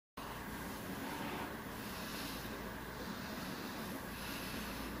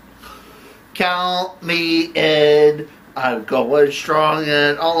count me in. I'm going strong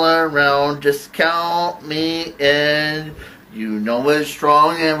and all around, just count me in. You know it's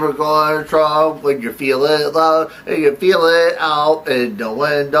strong and we're going strong when you feel it loud and you feel it out and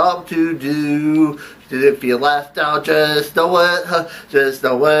knowing what to do. If you left out, just know what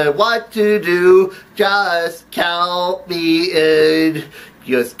to do. Just count me in.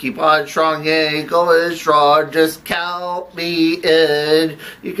 Just keep on strong and going strong. Just count me in.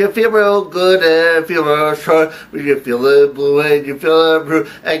 You can feel real good and feel real strong when you feel it blue and you feel it blue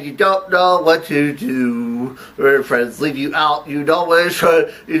and you don't know what to do. When your friends leave you out, you know it's right.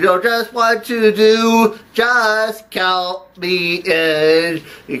 You know just what to do. Just count me in.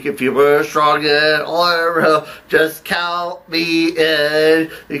 You can feel real strong and all around. Just count me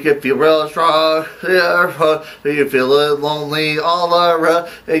in. You can feel real strong and you feel it lonely all around.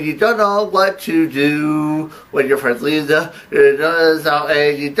 And you don't know what to do when your friends leave out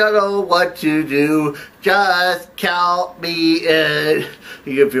and you don't know what to do. Just count me in.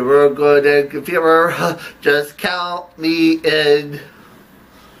 You can feel real good and you can feel real. Just count me in.